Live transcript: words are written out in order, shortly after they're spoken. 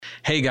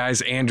Hey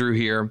guys, Andrew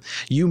here.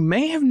 You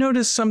may have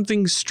noticed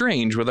something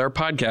strange with our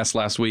podcast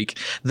last week.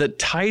 The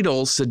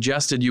title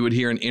suggested you would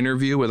hear an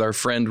interview with our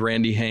friend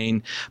Randy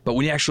Hain, but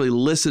when you actually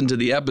listened to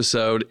the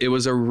episode, it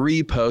was a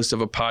repost of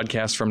a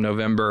podcast from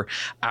November.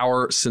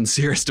 Our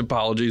sincerest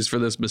apologies for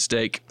this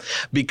mistake.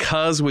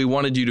 Because we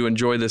wanted you to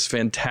enjoy this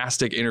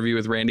fantastic interview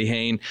with Randy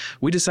Hain,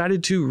 we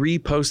decided to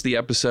repost the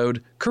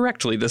episode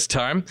correctly this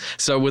time.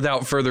 So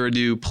without further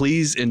ado,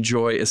 please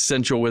enjoy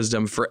Essential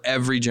Wisdom for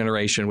Every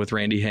Generation with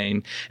Randy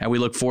Hain. And we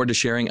look forward to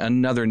sharing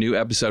another new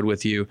episode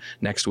with you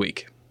next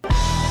week.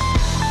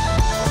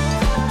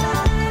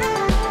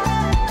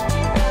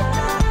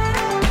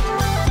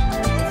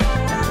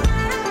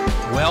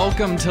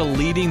 Welcome to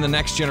Leading the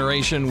Next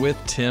Generation with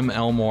Tim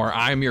Elmore.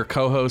 I'm your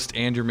co-host,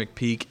 Andrew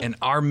McPeak, and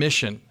our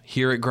mission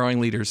here at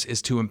Growing Leaders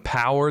is to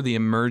empower the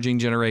emerging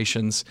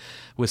generations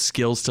with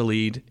skills to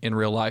lead in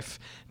real life.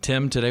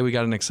 Tim, today we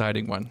got an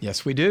exciting one.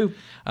 Yes, we do.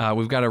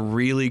 We've got a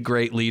really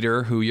great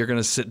leader who you're going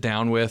to sit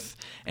down with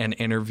and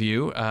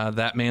interview.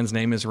 That man's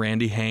name is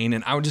Randy Hain,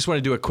 and I just want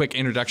to do a quick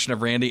introduction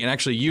of Randy. And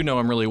actually, you know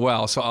him really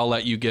well, so I'll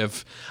let you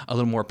give a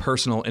little more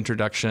personal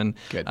introduction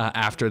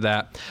after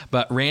that.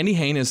 But Randy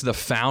Hain is the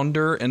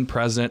founder and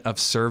president of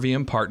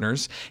Servium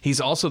Partners. He's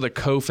also the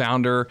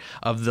co-founder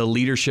of the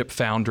Leadership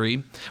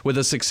Foundry with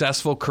a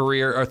successful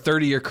career, or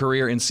 30-year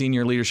career in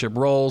senior leadership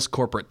roles,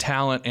 corporate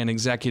talent, and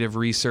executive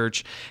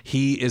research.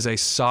 He is a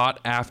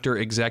sought-after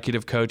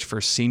executive coach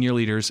for senior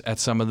leaders at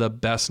some of the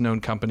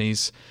best-known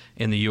companies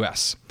in the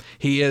U.S.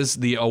 He is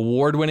the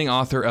award-winning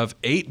author of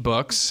 8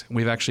 books.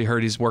 We've actually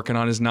heard he's working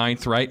on his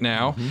 9th right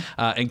now,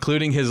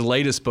 including his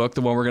latest book,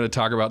 the one we're going to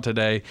talk about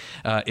today,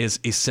 is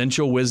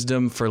Essential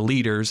Wisdom for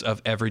Leaders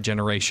of Every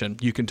Generation.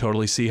 You can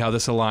totally see how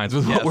this aligns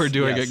with what we're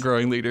doing at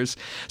Growing Leaders.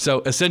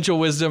 So Essential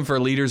Wisdom for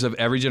Leaders of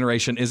Every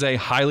Generation is a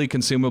highly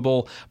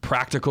consumable,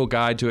 practical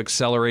guide to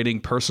accelerating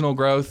personal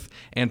growth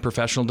and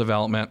professional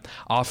development,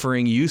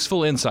 offering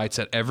useful insights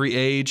at every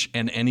age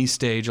and any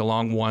stage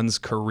along one's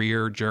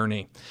career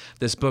journey.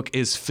 This book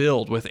is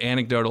filled with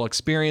anecdotal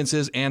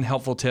experiences and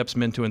helpful tips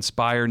meant to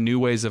inspire new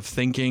ways of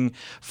thinking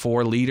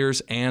for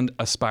leaders and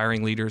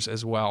aspiring leaders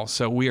as well.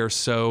 So we are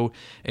so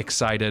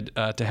excited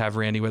to have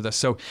Randy with us.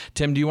 So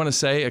Tim, do you want to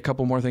say a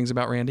couple more things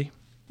about Randy?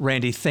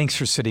 Randy, thanks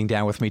for sitting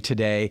down with me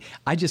today.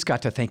 I just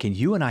got to thinking,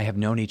 you and I have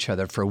known each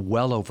other for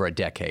well over a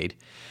decade.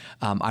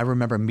 I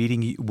remember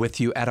meeting with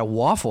you at a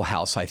Waffle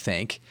House, I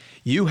think.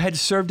 You had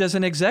served as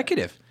an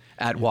executive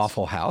at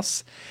Waffle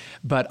House.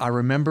 But I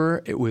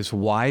remember it was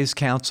wise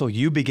counsel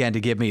you began to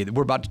give me.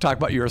 We're about to talk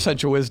about your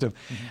essential wisdom.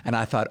 And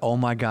I thought, oh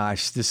my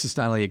gosh, this is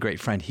not only a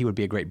great friend, he would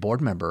be a great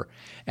board member.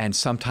 And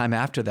sometime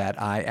after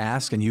that, I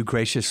asked, and you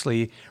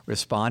graciously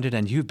responded,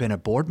 and you've been a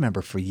board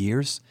member for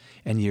years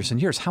and years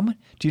and years. How many?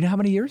 Do you know how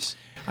many years?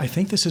 I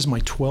think this is my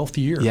 12th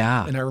year.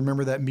 Yeah. And I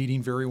remember that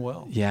meeting very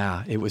well.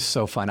 Yeah, it was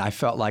so fun. I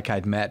felt like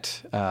I'd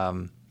met,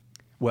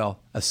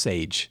 a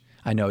sage.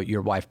 I know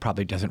your wife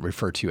probably doesn't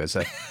refer to you as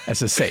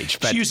a sage,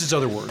 but she uses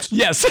other words.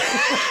 Yes,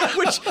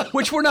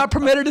 which we're not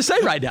permitted to say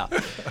right now.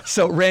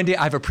 So, Randy,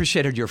 I've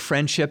appreciated your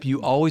friendship.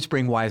 You always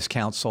bring wise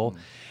counsel,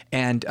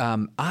 and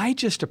I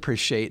just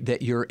appreciate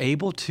that you're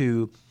able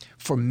to,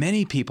 for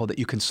many people that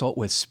you consult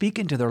with, speak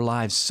into their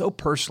lives so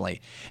personally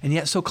and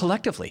yet so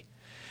collectively.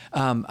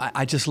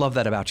 I just love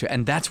that about you.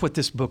 And that's what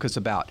this book is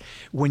about.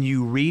 When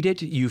you read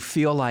it, you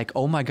feel like,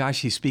 oh my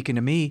gosh, he's speaking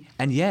to me.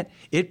 And yet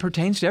it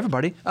pertains to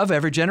everybody of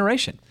every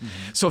generation.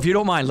 So if you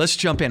don't mind, let's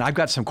jump in. I've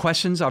got some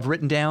questions I've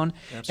written down,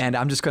 and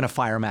I'm just going to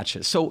fire match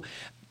it. So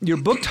your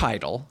book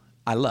title,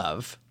 I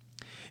love,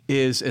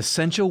 is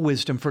Essential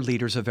Wisdom for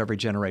Leaders of Every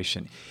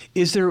Generation.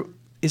 Is there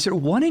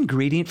one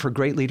ingredient for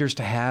great leaders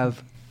to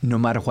have no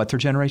matter what their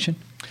generation?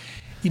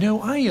 You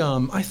know,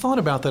 I thought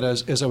about that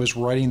as I was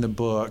writing the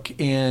book,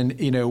 and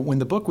when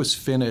the book was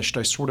finished,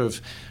 I sort of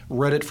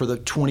read it for the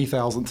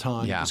 20,000th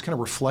time. Yeah. Just kind of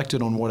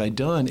reflected on what I'd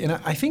done, and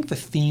I think the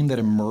theme that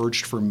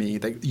emerged for me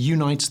that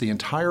unites the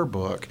entire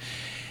book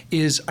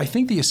is, I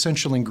think the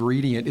essential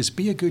ingredient is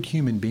be a good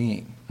human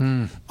being.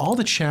 All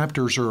the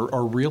chapters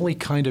are really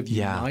kind of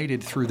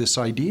united through this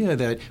idea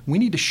that we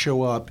need to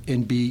show up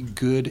and be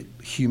good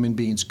human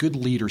beings, good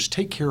leaders,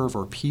 take care of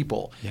our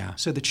people. Yeah.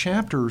 So the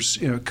chapters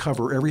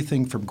cover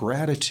everything from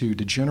gratitude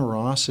to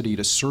generosity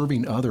to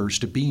serving others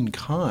to being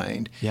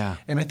kind. Yeah.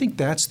 And I think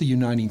that's the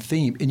uniting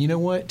theme. And you know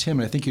what,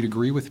 Tim, and I think you'd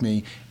agree with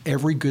me,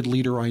 every good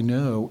leader I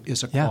know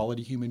is a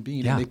quality human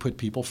being, and they put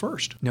people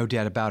first. No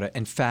doubt about it.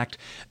 In fact,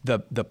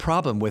 the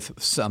problem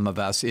with some of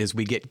us is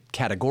we get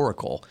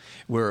categorical.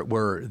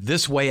 We're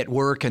this way at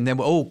work, and then,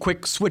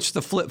 quick switch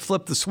the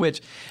flip the switch,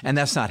 and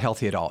that's not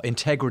healthy at all.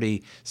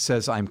 Integrity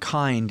says I'm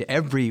kind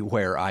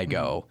everywhere I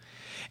go.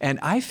 And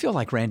I feel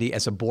like, Randy,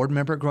 as a board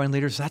member at Growing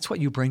Leaders, that's what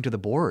you bring to the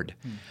board.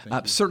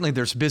 Certainly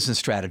there's business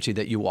strategy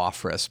that you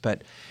offer us,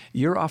 but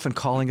you're often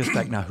calling us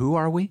back. Now, who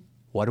are we?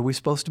 what are we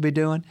supposed to be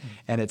doing?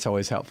 And it's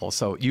always helpful.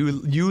 So you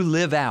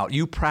live out,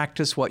 you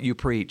practice what you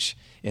preach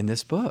in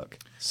this book.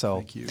 So,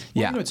 Thank you.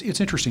 Well, yeah. It's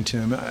interesting,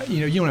 Tim.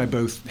 You and I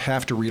both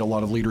have to read a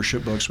lot of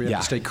leadership books. We have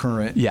to stay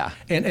current. Yeah.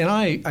 And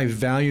I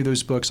value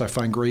those books. I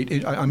find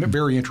great. I'm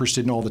very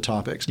interested in all the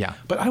topics. Yeah.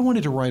 But I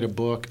wanted to write a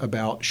book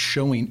about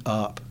showing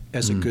up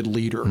as a good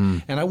leader.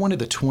 And I wanted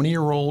the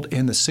 20-year-old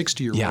and the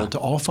 60-year-old to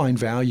all find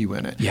value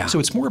in it. Yeah. So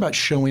it's more about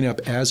showing up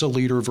as a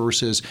leader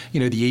versus,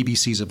 the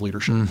ABCs of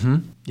leadership.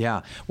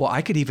 Yeah. Well,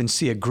 I could even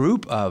see a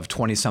group of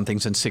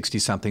 20-somethings and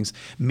 60-somethings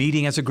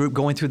meeting as a group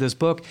going through this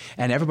book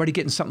and everybody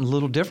getting something a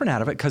little different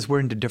out of it because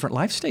we're in a different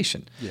life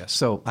station. Yes.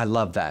 So I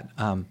love that.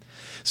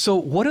 So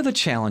what are the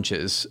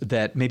challenges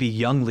that maybe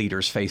young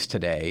leaders face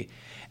today?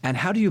 And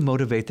how do you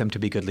motivate them to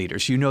be good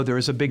leaders? You know there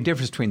is a big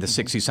difference between the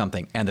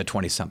 60-something and the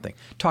 20-something.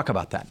 Talk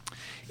about that.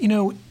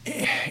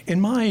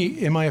 In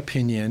my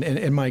opinion and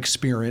in my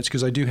experience,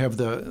 because I do have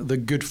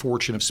the good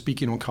fortune of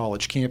speaking on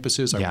college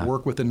campuses, I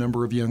work with a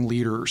number of young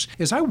leaders,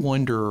 is I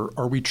wonder,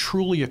 are we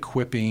truly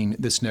equipping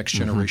this next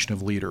generation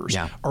of leaders?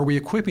 Yeah. Are we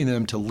equipping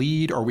them to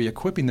lead? Are we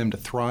equipping them to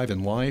thrive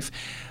in life?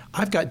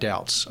 I've got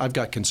doubts. I've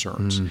got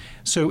concerns.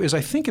 So as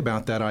I think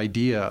about that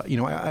idea,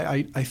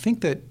 I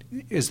think that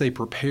as they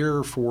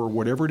prepare for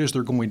whatever it is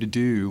they're going to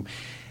do,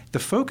 the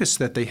focus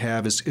that they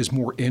have is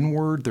more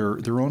inward.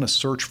 They're on a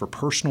search for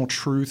personal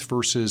truth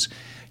versus,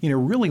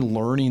 really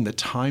learning the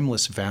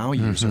timeless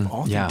values of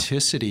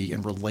authenticity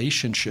and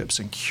relationships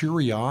and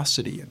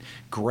curiosity and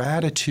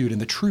gratitude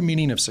and the true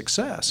meaning of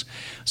success.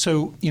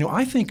 So,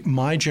 I think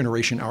my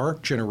generation, our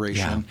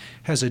generation,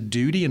 has a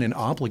duty and an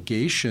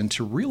obligation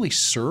to really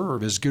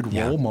serve as good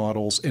role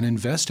models and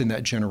invest in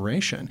that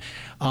generation.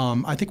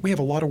 I think we have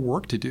a lot of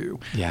work to do.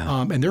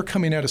 And they're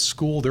coming out of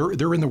school.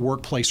 They're in the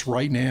workplace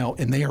right now,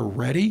 and they are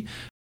ready.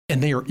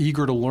 And they are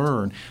eager to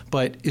learn,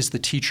 but is the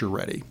teacher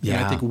ready? Yeah.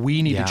 And I think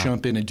we need to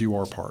jump in and do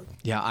our part.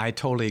 Yeah, I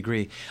totally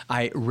agree.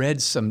 I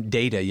read some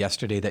data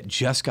yesterday that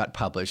just got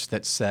published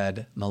that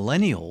said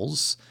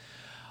millennials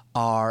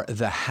are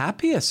the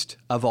happiest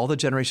of all the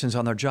generations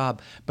on their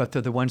job, but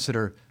they're the ones that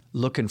are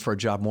looking for a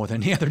job more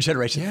than any other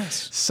generation.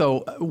 Yes.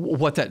 So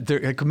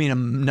it could mean a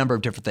number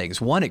of different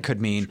things. One, it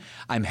could mean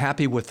I'm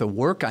happy with the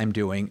work I'm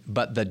doing,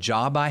 but the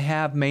job I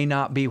have may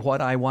not be what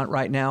I want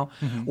right now,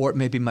 or it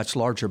may be much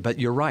larger. But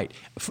you're right.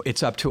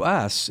 It's up to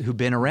us who've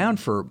been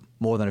around for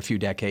more than a few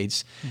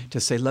decades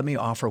to say, let me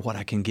offer what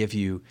I can give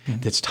you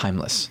that's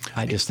timeless.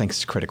 I just think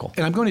it's critical.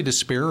 And I'm going to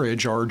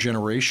disparage our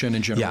generation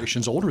and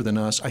generations older than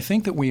us. I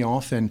think that we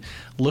often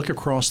look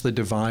across the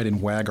divide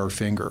and wag our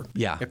finger.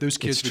 Yeah, if those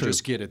kids would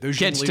just get it. Those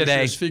kids young leaders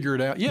today just figure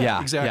it out.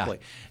 Yeah, exactly.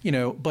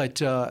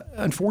 But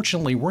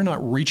unfortunately, we're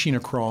not reaching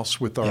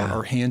across with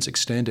our hands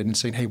extended and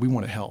saying, hey, we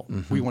want to help.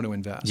 We want to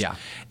invest. Yeah.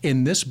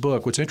 In this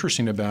book, what's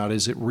interesting about it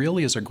is it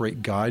really is a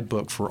great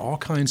guidebook for all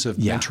kinds of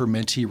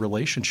mentor-mentee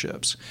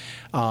relationships.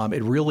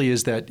 It really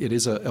is that it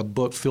is a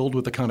book filled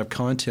with the kind of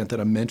content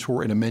that a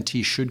mentor and a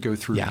mentee should go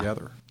through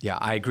together. Yeah,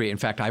 I agree. In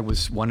fact, I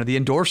was one of the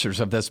endorsers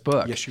of this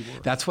book. Yes, you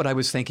were. That's what I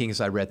was thinking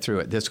as I read through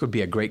it. This would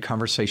be a great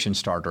conversation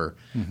starter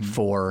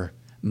for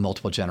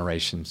multiple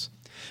generations.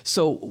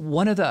 So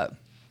one of the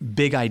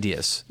big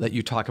ideas that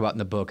you talk about in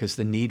the book is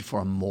the need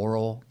for a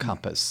moral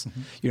compass.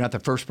 You're not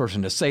the first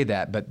person to say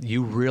that, but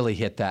you really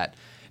hit that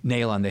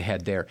nail on the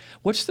head there.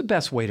 What's the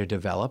best way to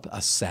develop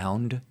a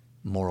sound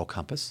moral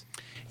compass?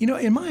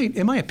 In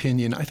my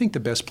opinion, I think the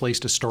best place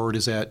to start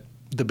is at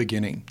the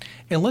beginning.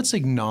 And let's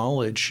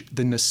acknowledge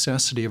the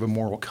necessity of a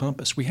moral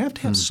compass. We have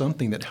to have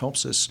something that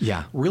helps us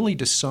really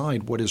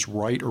decide what is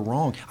right or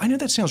wrong. I know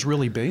that sounds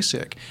really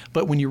basic,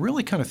 but when you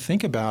really kind of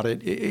think about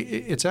it,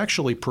 it's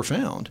actually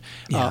profound.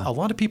 A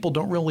lot of people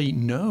don't really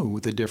know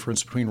the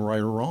difference between right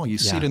or wrong. You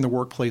see it in the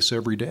workplace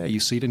every day. You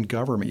see it in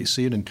government. You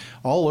see it in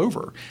all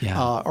over.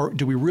 Or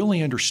do we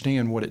really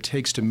understand what it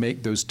takes to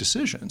make those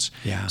decisions?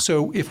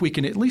 So if we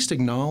can at least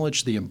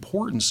acknowledge the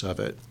importance of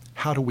it,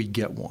 how do we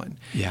get one?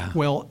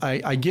 Well,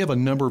 I give a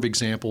number of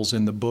examples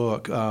in the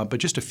book, but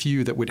just a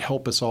few that would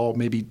help us all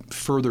maybe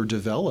further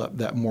develop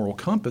that moral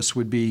compass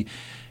would be,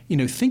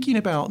 thinking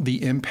about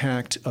the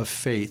impact of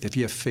faith, if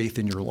you have faith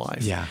in your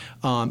life.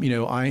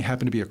 I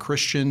happen to be a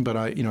Christian, but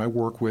I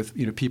work with,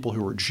 people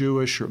who are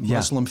Jewish or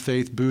Muslim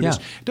faith,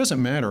 Buddhist. It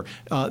doesn't matter.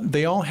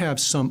 They all have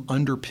some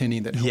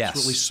underpinning that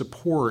helps really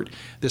support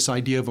this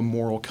idea of a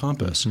moral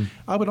compass.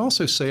 I would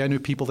also say I know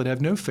people that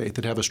have no faith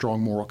that have a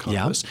strong moral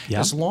compass.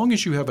 As long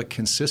as you have a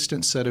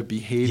consistent set of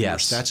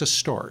behaviors, that's a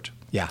start.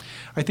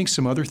 I think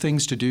some other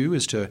things to do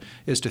is to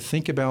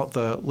think about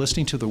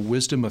listening to the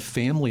wisdom of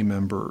family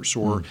members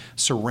or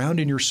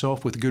surrounding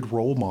yourself with good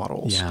role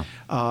models.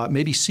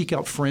 Maybe seek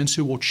out friends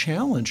who will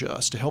challenge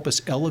us to help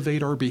us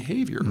elevate our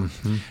behavior.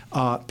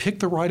 Pick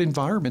the right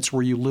environments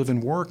where you live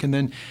and work. And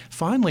then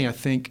finally, I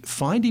think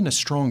finding a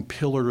strong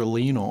pillar to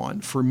lean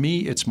on. For me,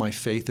 it's my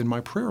faith and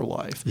my prayer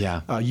life.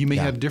 You may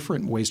have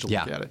different ways to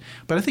look at it.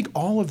 But I think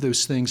all of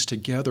those things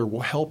together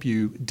will help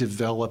you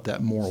develop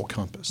that moral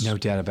compass. No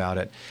doubt about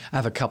it.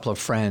 I have a couple of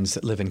friends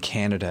that live in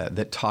Canada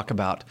that talk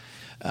about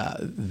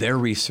their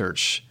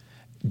research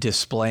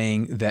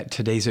displaying that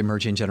today's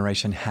emerging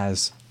generation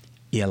has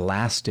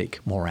elastic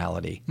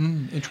morality.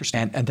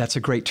 Interesting. And that's a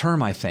great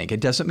term, I think.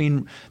 It doesn't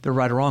mean they're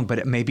right or wrong, but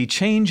it may be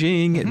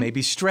changing, it may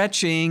be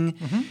stretching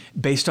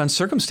based on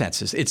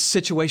circumstances. It's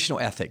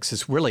situational ethics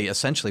is really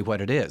essentially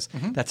what it is.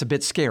 That's a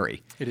bit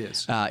scary. It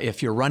is.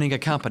 If you're running a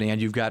company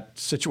and you've got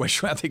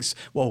situational ethics,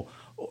 well,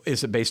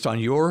 is it based on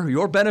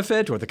your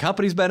benefit or the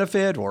company's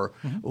benefit, or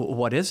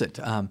what is it?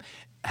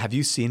 Have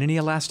you seen any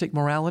elastic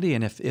morality?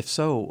 And if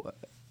so,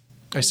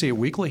 I see it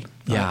weekly.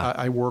 Yeah.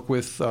 I work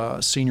with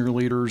senior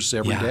leaders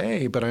every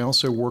day, but I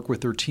also work with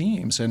their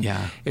teams. And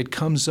it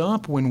comes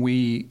up when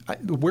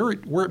where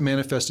it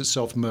manifests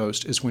itself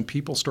most is when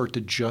people start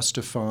to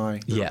justify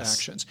their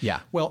actions. Yeah.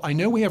 Well, I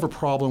know we have a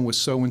problem with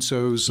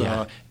so-and-so's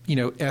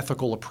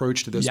ethical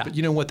approach to this, but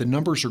you know what? The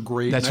numbers are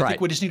great. That's and I right.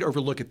 think we just need to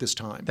overlook it this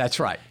time. That's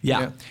right.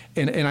 Yeah.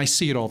 And I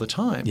see it all the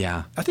time.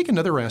 Yeah. I think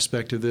another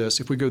aspect of this,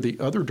 if we go the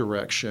other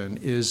direction,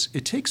 is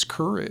it takes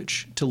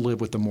courage to live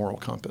with the moral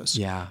compass.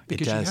 Yeah,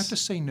 because it does. you have to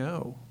say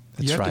no.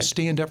 That's you have right. to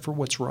stand up for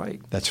what's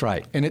right. That's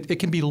right. And it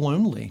can be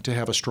lonely to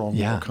have a strong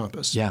moral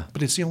compass. Yeah.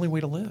 But it's the only way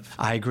to live.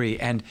 I agree.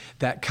 And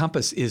that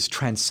compass is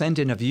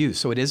transcendent of you.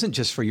 So it isn't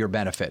just for your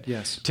benefit.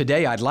 Yes.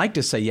 Today, I'd like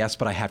to say yes,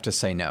 but I have to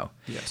say no.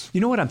 Yes.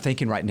 You know what I'm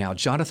thinking right now?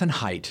 Jonathan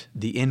Haidt,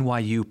 the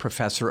NYU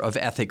professor of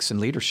ethics and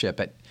leadership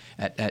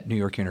at New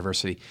York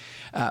University,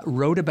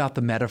 wrote about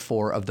the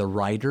metaphor of the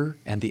rider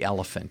and the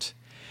elephant.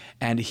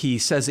 And he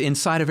says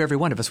inside of every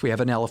one of us, we have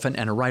an elephant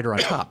and a rider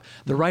on top.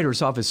 The rider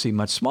is obviously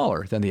much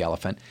smaller than the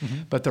elephant,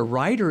 but the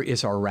rider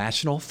is our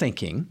rational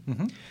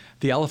thinking.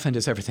 The elephant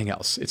is everything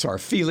else. It's our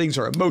feelings,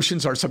 our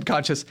emotions, our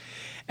subconscious.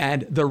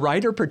 And the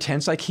rider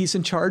pretends like he's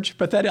in charge,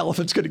 but that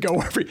elephant's going to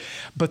go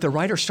But the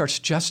rider starts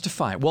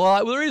justifying.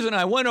 Well, the reason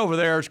I went over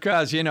there is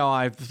because,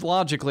 I've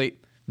logically...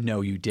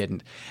 No, you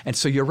didn't. And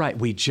so you're right.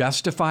 We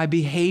justify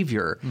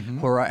behavior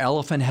where our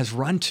elephant has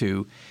run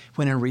to,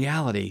 when in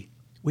reality...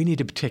 we need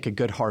to take a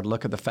good hard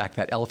look at the fact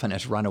that elephant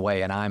has run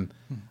away and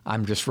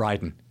I'm just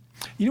riding.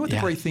 You know what the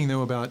great thing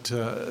though about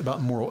the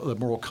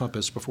moral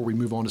compass before we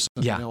move on to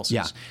something else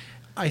is?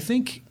 I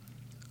think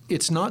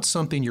it's not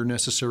something you're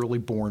necessarily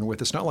born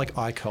with. It's not like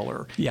eye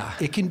color. Yeah.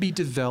 It can be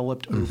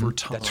developed over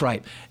time. That's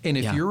right. And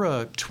if you're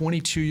a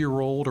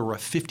 22-year-old or a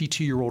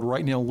 52-year-old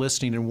right now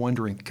listening and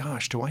wondering,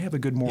 gosh, do I have a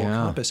good moral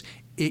compass?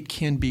 It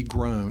can be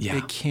grown. Yeah.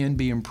 It can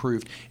be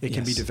improved. It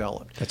can be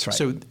developed. That's right.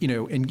 So,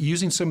 and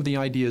using some of the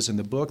ideas in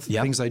the book, the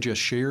things I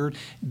just shared,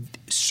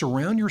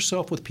 surround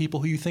yourself with people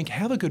who you think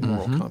have a good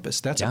moral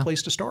compass. That's a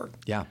place to start.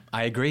 Yeah,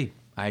 I agree.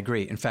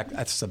 In fact,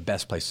 that's the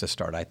best place to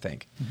start, I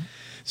think.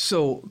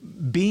 So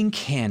being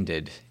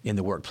candid in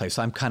the workplace,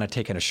 I'm kind of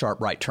taking a sharp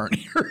right turn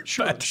here.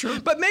 Sure.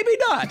 But maybe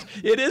not.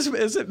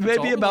 It may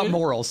be about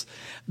morals.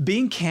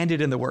 Being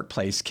candid in the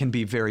workplace can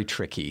be very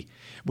tricky.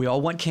 We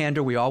all want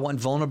candor. We all want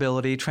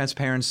vulnerability,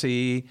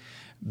 transparency,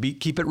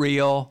 keep it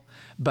real.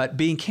 But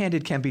being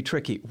candid can be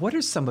tricky. What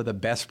are some of the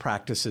best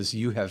practices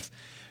you have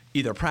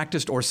either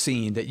practiced or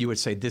seen that you would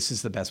say this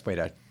is the best way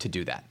to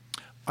do that?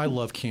 I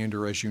love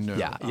candor, as you know.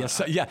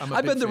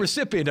 I've been the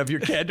recipient of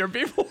your candor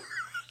before.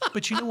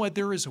 But you know what?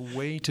 There is a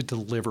way to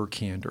deliver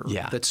candor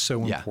that's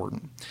so Yeah.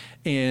 important.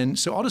 And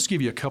so I'll just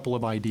give you a couple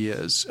of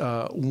ideas.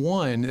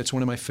 One, it's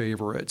one of my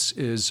favorites,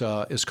 is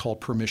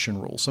called permission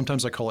rules.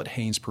 Sometimes I call it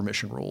Haynes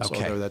permission rules,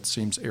 although that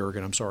seems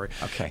arrogant. I'm sorry.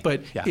 Okay.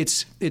 But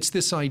it's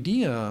this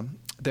idea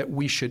that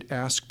we should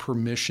ask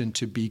permission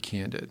to be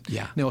candid.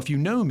 Yeah. Now, if you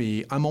know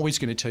me, I'm always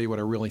going to tell you what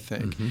I really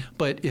think.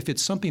 But if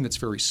it's something that's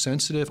very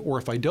sensitive, or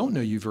if I don't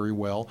know you very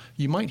well,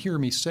 you might hear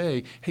me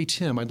say, hey,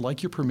 Tim, I'd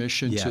like your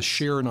permission to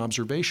share an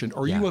observation.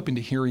 Are you open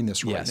to hearing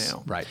this right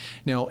now? Right.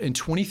 Now, in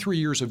 23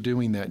 years of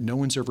doing that, no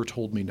one's ever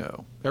told me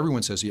no.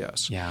 Everyone says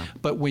yes. Yeah.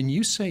 But when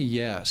you say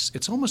yes,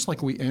 it's almost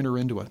like we enter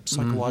into a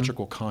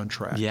psychological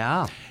contract.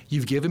 Yeah.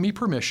 You've given me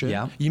permission.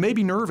 Yeah. You may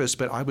be nervous,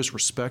 but I was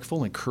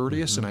respectful and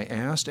courteous, and I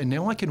asked, and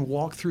now I can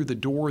walk through the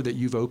door that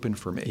you've opened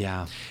for me.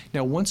 Yeah.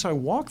 Now, once I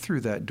walk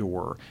through that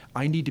door,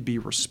 I need to be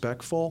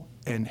respectful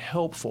and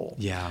helpful.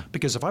 Yeah.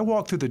 Because if I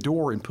walk through the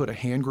door and put a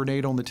hand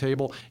grenade on the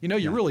table,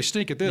 you really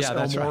stink at this, Yeah,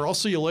 that's Elmore. right. I'll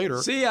see you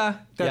later. See ya.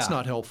 That's Yeah.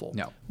 not helpful.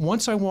 No.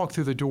 Once I walk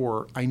through the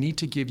door, I need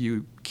to give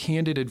you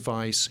candid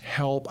advice,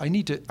 help. I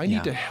need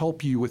to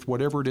help you with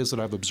whatever it is that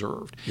I've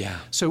observed. Yeah.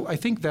 So I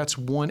think that's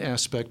one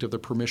aspect of the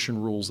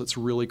permission rules that's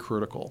really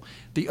critical.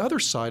 The other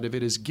side of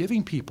it is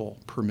giving people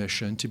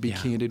permission to be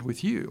candid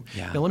with you.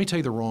 Yeah. Now, let me tell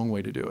you the wrong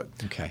way to do it.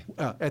 Okay.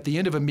 At the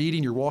end of a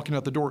meeting, you're walking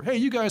out the door. Hey,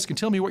 you guys can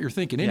tell me what you're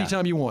thinking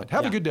anytime you want.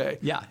 Have a good day.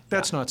 Yeah.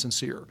 That's not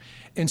sincere.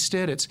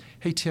 Instead, it's,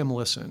 hey, Tim,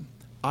 listen.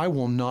 I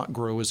will not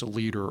grow as a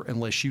leader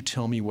unless you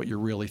tell me what you're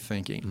really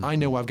thinking. I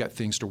know I've got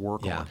things to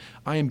work on.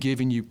 I am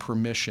giving you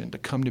permission to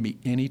come to me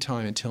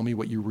anytime and tell me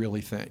what you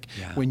really think.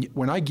 Yeah.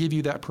 When I give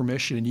you that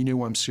permission and you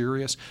know I'm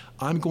serious,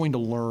 I'm going to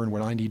learn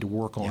what I need to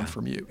work on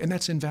from you. And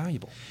that's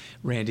invaluable.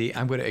 Randy,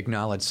 I'm going to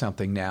acknowledge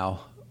something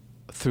now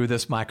through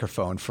this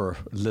microphone for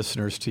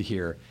listeners to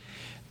hear.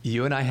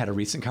 You and I had a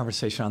recent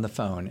conversation on the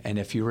phone, and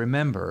if you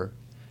remember,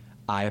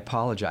 I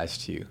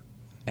apologized to you.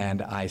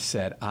 And I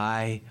said,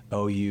 I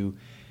owe you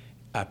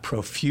a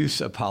profuse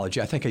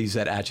apology. I think I used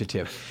that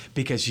adjective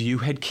because you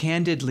had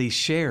candidly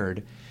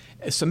shared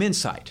some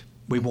insight.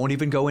 We won't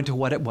even go into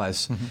what it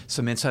was.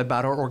 Some insight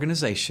about our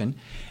organization.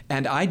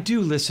 And I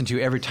do listen to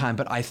you every time,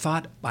 but I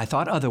thought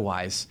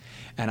otherwise.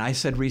 And I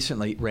said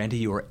recently, Randy,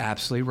 you were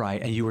absolutely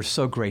right. And you were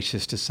so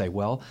gracious to say,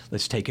 well,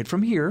 let's take it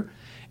from here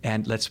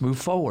and let's move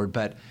forward.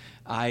 But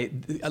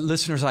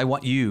listeners, I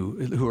want you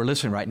who are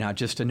listening right now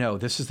just to know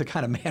this is the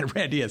kind of man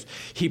Randy is.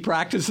 He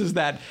practices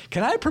that.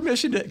 Can I have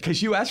permission?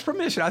 Because you asked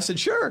permission. I said,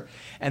 sure.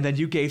 And then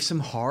you gave some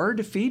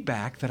hard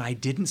feedback that I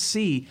didn't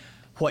see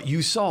what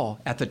you saw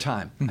at the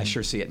time. I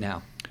sure see it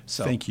now.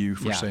 So, thank you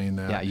for saying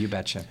that. Yeah, you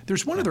betcha.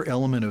 There's one other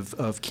element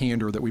of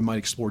candor that we might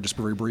explore just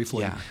very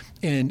briefly. Yeah.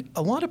 And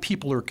a lot of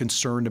people are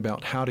concerned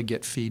about how to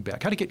get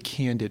feedback, how to get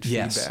candid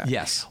feedback.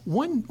 Yes.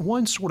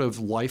 One sort of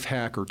life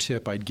hack or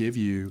tip I'd give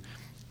you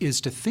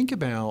is to think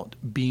about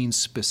being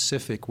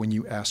specific when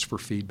you ask for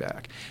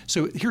feedback.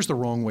 So here's the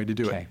wrong way to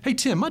do it. Hey,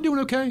 Tim, am I doing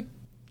okay?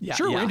 Yeah,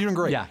 sure, Randy, doing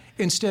great. Yeah.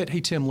 Instead, hey,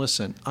 Tim,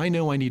 listen, I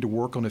know I need to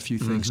work on a few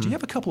things. Do you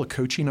have a couple of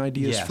coaching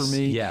ideas for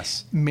me?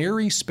 Yes.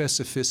 Marry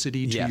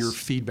specificity to your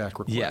feedback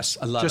request. Yes,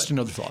 I love Just it.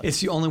 another thought. It's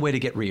the only way to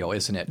get real,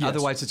 isn't it? Yes.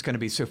 Otherwise, it's going to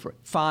be super.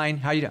 Fine.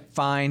 How you doing?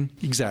 Fine.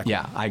 Exactly.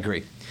 Yeah, I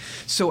agree.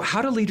 So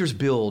how do leaders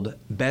build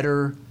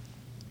better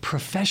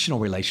professional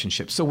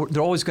relationships? So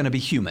they're always going to be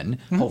human,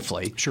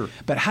 hopefully. Sure.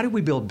 But how do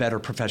we build better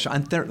professional?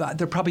 And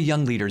they're probably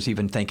young leaders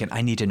even thinking,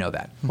 I need to know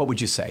that. What would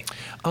you say?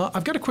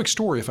 I've got a quick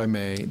story, if I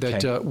may,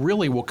 that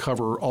really will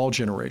cover all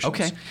generations.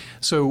 Okay.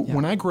 So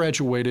when I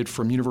graduated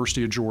from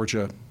University of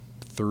Georgia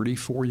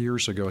 34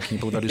 years ago, I can't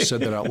believe I just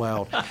said that out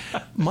loud,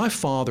 my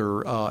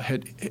father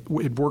had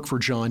worked for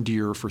John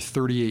Deere for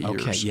 38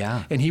 years. Okay,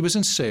 yeah. And he was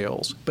in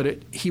sales, but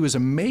he was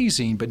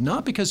amazing, but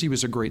not because he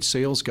was a great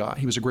sales guy.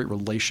 He was a great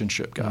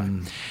relationship guy.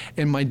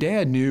 And my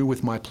dad knew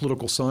with my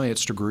political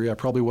science degree, I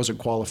probably wasn't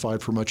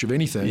qualified for much of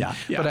anything,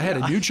 but I had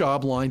a new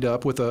job lined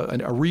up with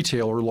a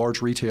retailer, a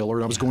large retailer,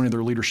 and I was going into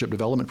their leadership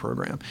development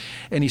program.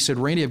 And he said,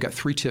 Randy, I've got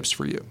 3 tips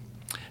for you.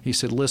 He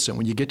said, listen,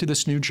 when you get to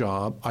this new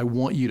job, I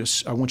want you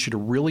to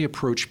really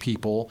approach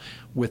people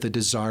with a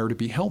desire to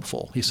be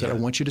helpful. He said, I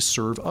want you to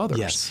serve others.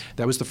 Yes.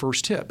 That was the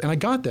first tip. And I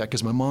got that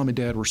because my mom and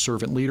dad were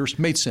servant leaders.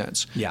 Made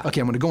sense. Yeah. Okay,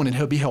 I'm going to go in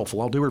and be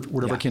helpful. I'll do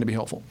whatever I can to be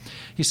helpful.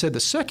 He said, the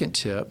second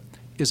tip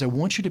is I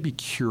want you to be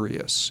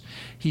curious.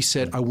 He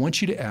said, I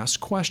want you to ask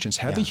questions.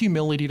 Have the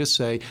humility to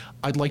say,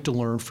 I'd like to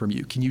learn from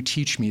you. Can you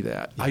teach me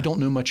that? I don't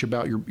know much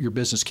about your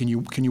business. Can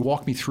you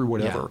walk me through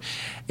whatever?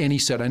 And he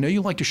said, I know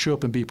you like to show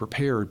up and be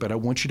prepared, but I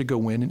want you to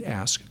go in and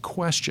ask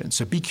questions.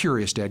 So be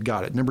curious, Dad.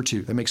 Got it. Number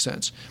 2, that makes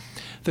sense.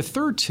 The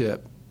third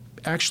tip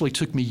actually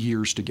took me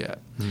years to get.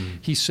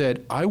 He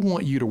said, I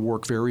want you to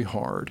work very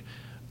hard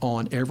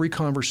on every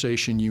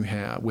conversation you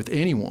have with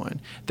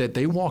anyone, that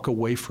they walk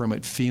away from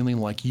it feeling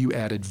like you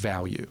added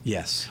value.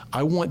 Yes.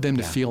 I want them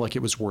to feel like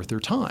it was worth their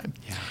time.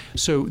 Yeah.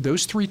 So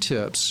those 3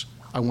 tips,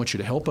 I want you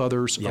to help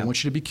others, I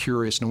want you to be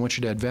curious, and I want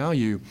you to add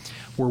value,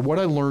 were what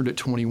I learned at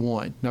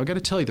 21. Now, I got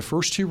to tell you, the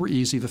first 2 were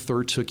easy, the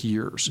third took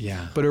years.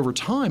 Yeah. But over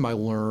time, I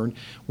learned,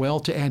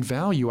 well, to add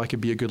value, I could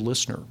be a good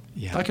listener.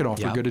 Yeah. I could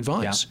offer good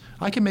advice.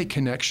 I can make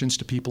connections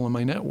to people in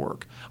my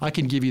network. I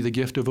can give you the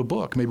gift of a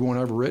book, maybe one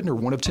I've written or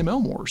one of Tim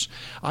Elmore's.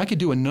 I could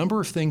do a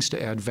number of things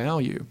to add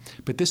value.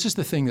 But this is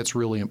the thing that's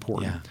really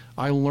important. Yeah.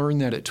 I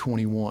learned that at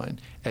 21.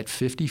 At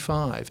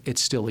 55,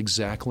 it's still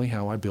exactly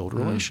how I build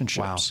relationships.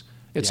 Wow.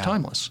 It's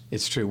timeless.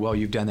 It's true. Well,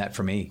 you've done that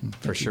for me,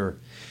 for sure.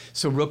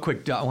 So real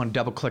quick, I want to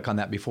double click on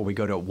that before we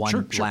go to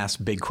one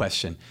last big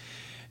question.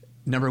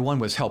 Number 1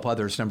 was help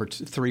others. Number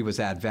 3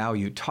 was add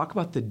value. Talk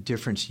about the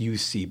difference you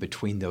see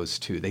between those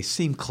two. They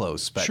seem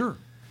close, but... Sure.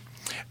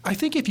 I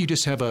think if you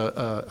just have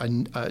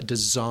a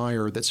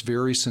desire that's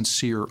very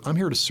sincere, I'm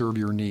here to serve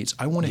your needs.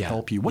 I want to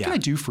help you. What can I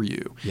do for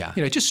you? Yeah.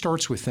 It just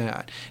starts with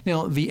that.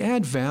 Now, the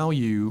add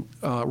value,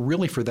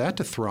 really for that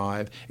to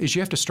thrive, is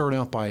you have to start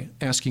out by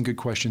asking good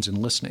questions and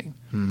listening.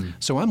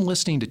 So I'm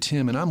listening to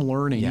Tim and I'm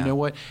learning, you know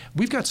what,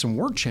 we've got some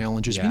work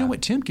challenges. You know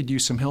what, Tim could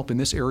use some help in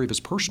this area of his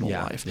personal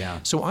life.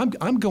 So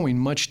I'm going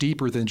much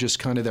deeper than just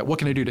kind of that, what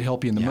can I do to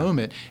help you in the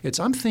moment?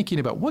 I'm thinking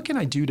about what can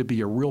I do to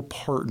be a real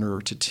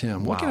partner to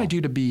Tim? What can I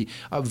do to be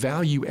a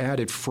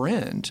value-added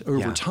friend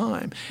over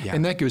time?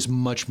 And that goes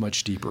much,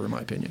 much deeper, in my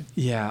opinion.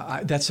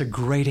 Yeah, that's a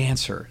great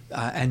answer.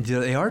 And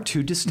they are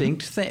 2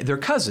 distinct things. They're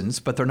cousins,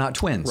 but they're not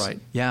twins. Right.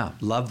 Yeah,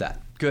 love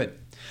that. Good.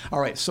 All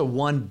right, so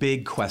one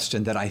big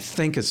question that I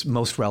think is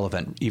most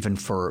relevant even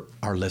for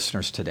our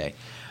listeners today.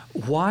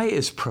 Why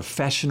is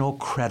professional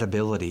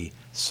credibility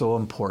so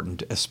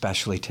important,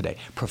 especially today?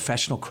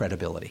 Professional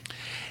credibility.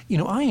 You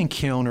know, I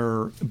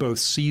encounter both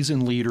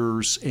seasoned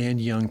leaders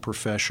and young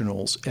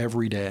professionals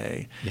every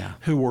day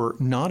who are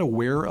not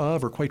aware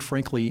of, or quite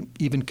frankly,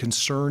 even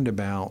concerned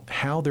about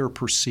how they're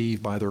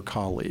perceived by their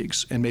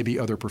colleagues and maybe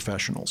other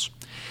professionals.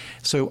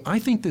 So I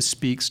think this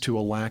speaks to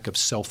a lack of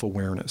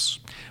self-awareness,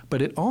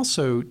 but it's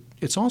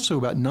also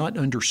about not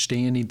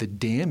understanding the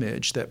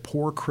damage that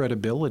poor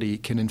credibility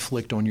can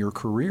inflict on your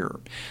career.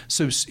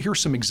 So here's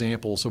some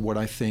examples of what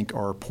I think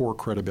are poor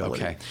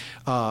credibility. Okay.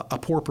 A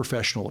poor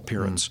professional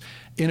appearance,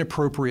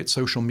 inappropriate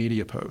social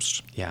media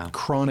posts,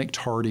 chronic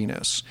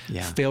tardiness,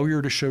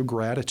 failure to show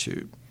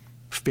gratitude,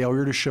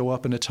 failure to show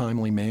up in a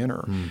timely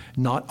manner,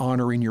 not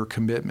honoring your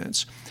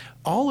commitments.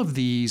 All of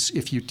these,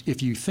 if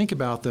you think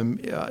about them,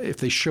 if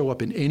they show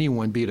up in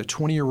anyone, be it a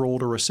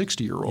 20-year-old or a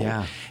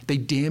 60-year-old, they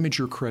damage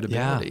your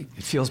credibility.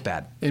 It feels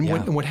bad.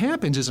 And what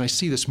happens is, and I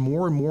see this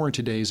more and more in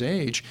today's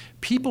age,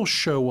 people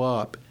show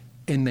up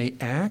and they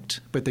act,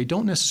 but they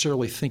don't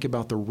necessarily think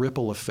about the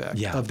ripple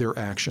effect of their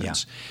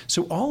actions.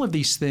 So all of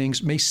these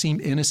things may seem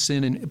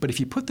innocent, but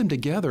if you put them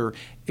together,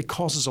 it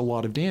causes a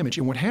lot of damage.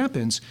 And what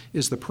happens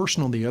is the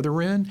person on the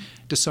other end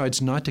decides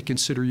not to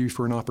consider you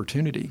for an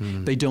opportunity.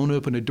 They don't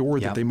open a door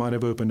that they might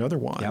have opened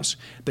otherwise.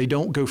 They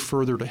don't go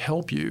further to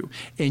help you,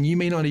 and you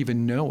may not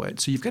even know it.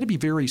 So you've got to be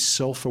very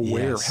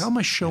self-aware. How am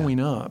I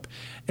showing up?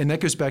 And that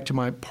goes back to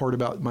my point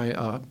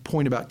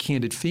about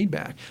candid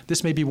feedback.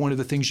 This may be one of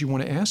the things you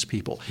want to ask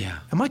people.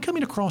 Am I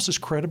coming across as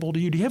credible to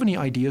you? Do you have any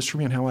ideas for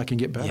me on how I can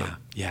get better?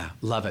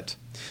 Love it.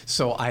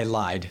 So I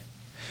lied.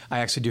 I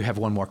actually do have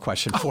one more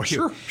question for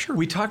you. Sure.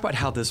 We talked about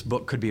how this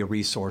book could be a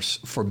resource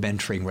for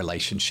mentoring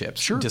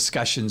relationships,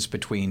 discussions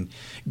between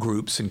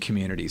groups and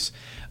communities.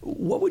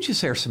 What would you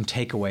say are some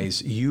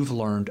takeaways you've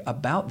learned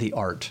about the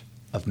art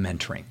of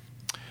mentoring?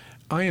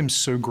 I am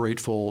so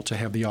grateful to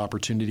have the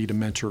opportunity to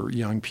mentor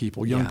young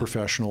people, young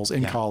professionals,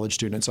 and college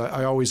students.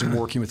 I always am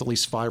working with at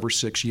least 5 or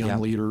 6 young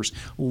leaders.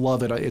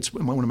 Love it. It's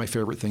one of my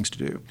favorite things to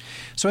do.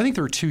 So I think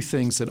there are 2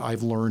 things that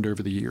I've learned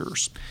over the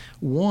years.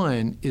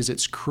 One is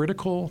it's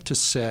critical to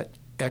set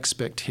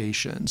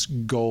expectations,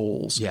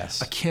 goals,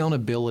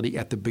 accountability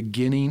at the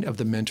beginning of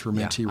the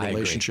mentor-mentee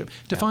relationship.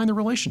 Define the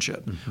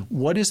relationship.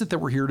 What is it that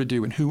we're here to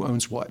do and who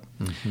owns what?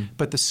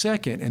 But the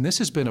second, and this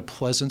has been a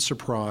pleasant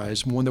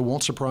surprise, one that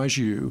won't surprise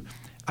you,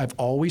 I've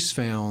always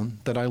found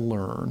that I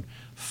learn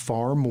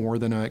far more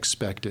than I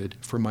expected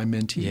from my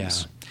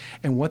mentees.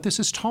 And what this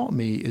has taught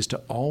me is to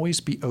always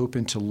be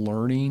open to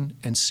learning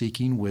and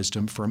seeking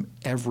wisdom from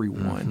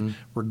everyone,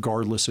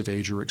 regardless of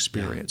age or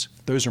experience.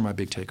 Those are my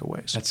big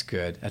takeaways. That's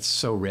good. That's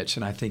so rich,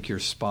 and I think you're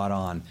spot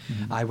on.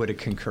 I would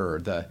concur.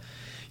 The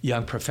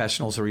young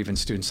professionals or even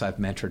students I've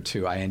mentored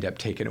to, I end up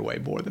taking away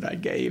more than I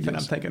gave. And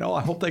I'm thinking,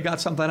 I hope they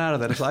got something out of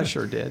that, as I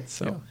sure did.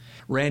 So,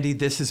 Randy,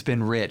 this has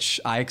been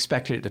rich. I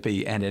expected it to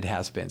be, and it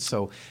has been.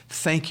 So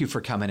thank you for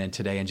coming in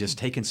today and just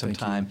taking some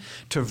time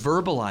to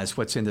verbalize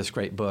what's in this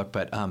great book.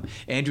 But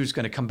Andrew's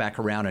going to come back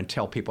around and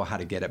tell people how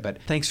to get it.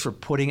 But thanks for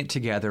putting it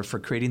together, for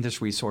creating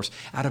this resource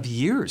out of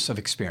years of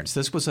experience.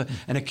 This was an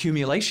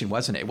accumulation,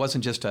 wasn't it? It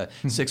wasn't just a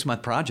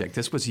 6-month project.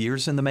 This was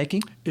years in the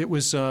making? It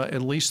was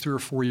at least 3 or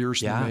 4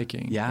 years in the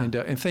making.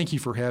 And thank you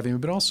for having me.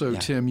 But also,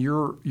 Tim,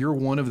 you're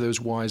one of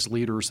those wise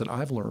leaders that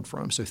I've learned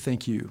from. So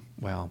thank you.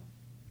 Well,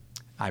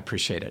 I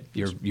appreciate it.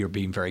 You're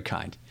being very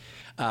kind.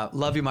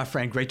 Love you, my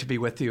friend. Great to be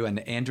with you.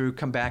 And Andrew,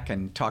 come back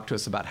and talk to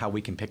us about how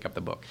we can pick up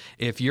the book.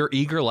 If you're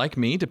eager like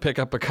me to pick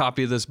up a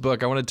copy of this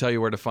book, I want to tell you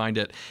where to find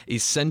it.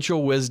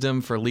 Essential Wisdom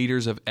for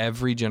Leaders of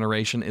Every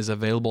Generation is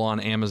available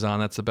on Amazon.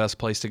 That's the best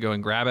place to go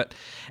and grab it.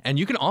 And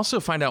you can also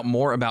find out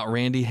more about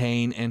Randy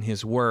Hain and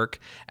his work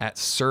at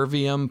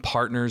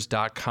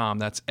serviampartners.com.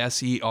 That's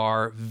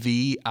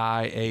SERVIAM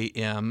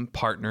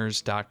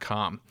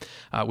partners.com.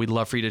 We'd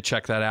love for you to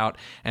check that out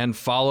and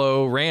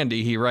follow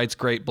Randy. He writes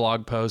great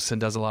blog posts and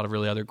does a lot of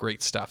really other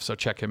great stuff. So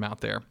check him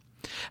out there.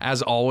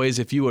 As always,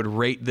 if you would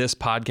rate this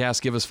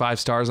podcast, give us 5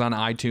 stars on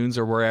iTunes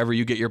or wherever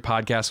you get your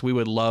podcasts. We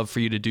would love for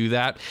you to do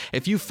that.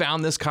 If you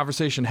found this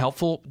conversation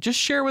helpful, just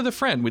share with a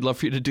friend. We'd love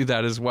for you to do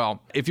that as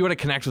well. If you want to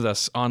connect with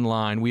us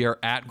online, we are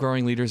at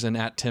Growing Leaders and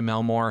at Tim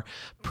Elmore,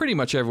 pretty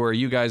much everywhere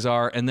you guys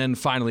are. And then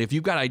finally, if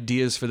you've got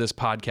ideas for this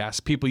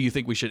podcast, people you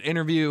think we should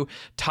interview,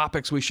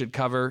 topics we should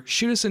cover,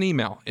 shoot us an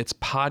email. It's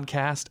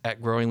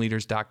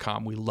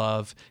podcast@growingleaders.com. We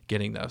love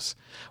getting those.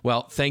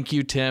 Well, thank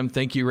you, Tim.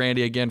 Thank you,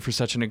 Randy, again for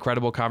such an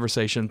incredible conversation.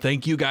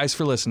 Thank you guys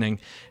for listening,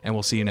 and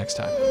we'll see you next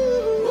time.